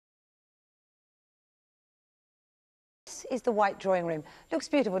This is the white drawing room. Looks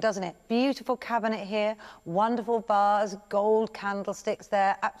beautiful, doesn't it? Beautiful cabinet here, wonderful vase, gold candlesticks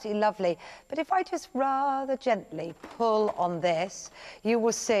there, absolutely lovely. But if I just rather gently pull on this, you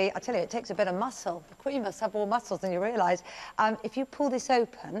will see, I tell you, it takes a bit of muscle. The Queen must have more muscles than you realise. If you pull this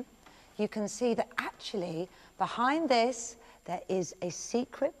open, you can see that actually behind this, there is a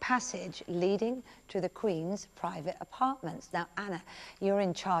secret passage leading to the Queen's private apartments. Now, Anna, you're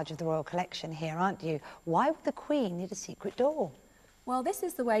in charge of the Royal Collection here, aren't you? Why would the Queen need a secret door? Well, this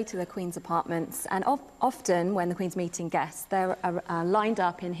is the way to the Queen's apartments, and often when the Queen's meeting guests, they're lined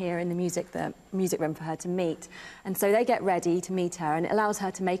up in here in the music room for her to meet. And so they get ready to meet her, and it allows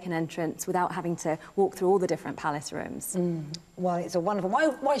her to make an entrance without having to walk through all the different palace rooms. Well, it's a wonderful...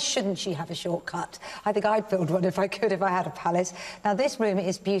 Why shouldn't she have a shortcut? I think I'd build one if I could, if I had a palace. Now, this room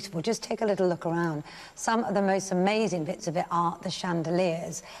is beautiful. Just take a little look around. Some of the most amazing bits of it are the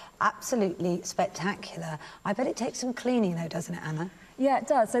chandeliers. Absolutely spectacular. I bet it takes some cleaning, though, doesn't it, Anna? Yeah, it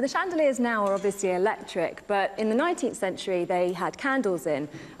does. So the chandeliers now are obviously electric, but in the 19th century they had candles in,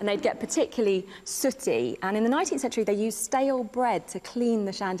 and they'd get particularly sooty. And in the 19th century they used stale bread to clean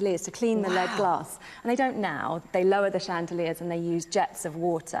the chandeliers, to clean the lead glass. And they don't now. They lower the chandeliers and they use jets of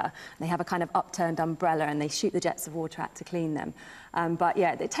water. They have a kind of upturned umbrella and they shoot the jets of water out to clean them. But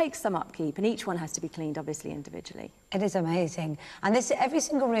yeah, it takes some upkeep, and each one has to be cleaned, obviously, individually. It is amazing. And every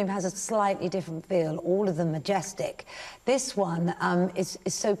single room has a slightly different feel, all of them majestic. This one is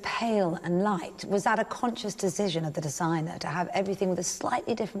so pale and light. Was that a conscious decision of the designer to have everything with a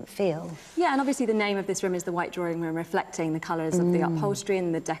slightly different feel? Yeah, and obviously the name of this room is the white drawing room, reflecting the colours of the upholstery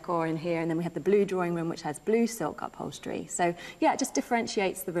and the decor in here. And then we have the blue drawing room, which has blue silk upholstery. So, yeah, it just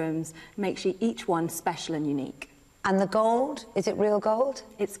differentiates the rooms, makes each one special and unique. And the gold, is it real gold?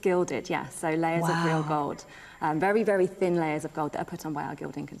 It's gilded, yes, so layers of real gold. Very, very thin layers of gold that are put on by our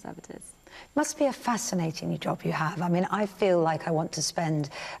gilding conservators. Must be a fascinating job you have. I mean, I feel like I want to spend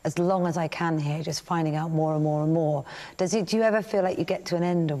as long as I can here just finding out more and more and more. Do you ever feel like you get to an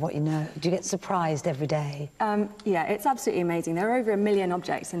end of what you know? Do you get surprised every day? Yeah, it's absolutely amazing. There are over 1 million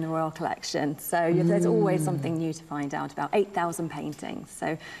objects in the Royal Collection, so there's always something new to find out about. 8,000 paintings. So,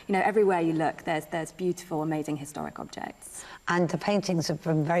 you know, everywhere you look, there's beautiful, amazing historic objects. And the paintings are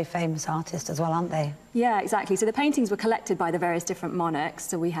from very famous artists as well, aren't they? Yeah, exactly. So the paintings were collected by the various different monarchs.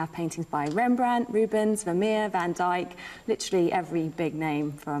 So we have paintings by Rembrandt, Rubens, Vermeer, Van Dyck, literally every big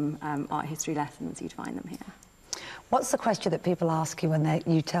name from art history lessons, you'd find them here. What's the question that people ask you when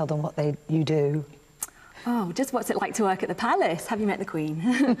you tell them what you do? Oh, just what's it like to work at the palace? Have you met the Queen?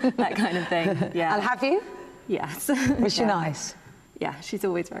 That kind of thing, yeah. And have you? Yes. Was she nice? Yeah, she's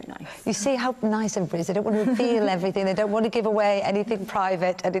always very nice. You see how nice everybody is. They don't want to reveal everything. They don't want to give away anything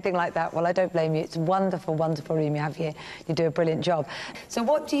private, anything like that. Well, I don't blame you. It's a wonderful, wonderful room you have here. You do a brilliant job. So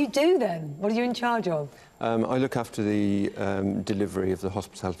what do you do then? What are you in charge of? I look after the delivery of the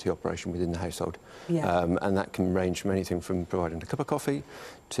hospitality operation within the household. Yeah. And that can range from anything from providing a cup of coffee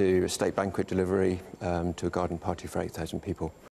to a state banquet delivery to a garden party for 8,000 people.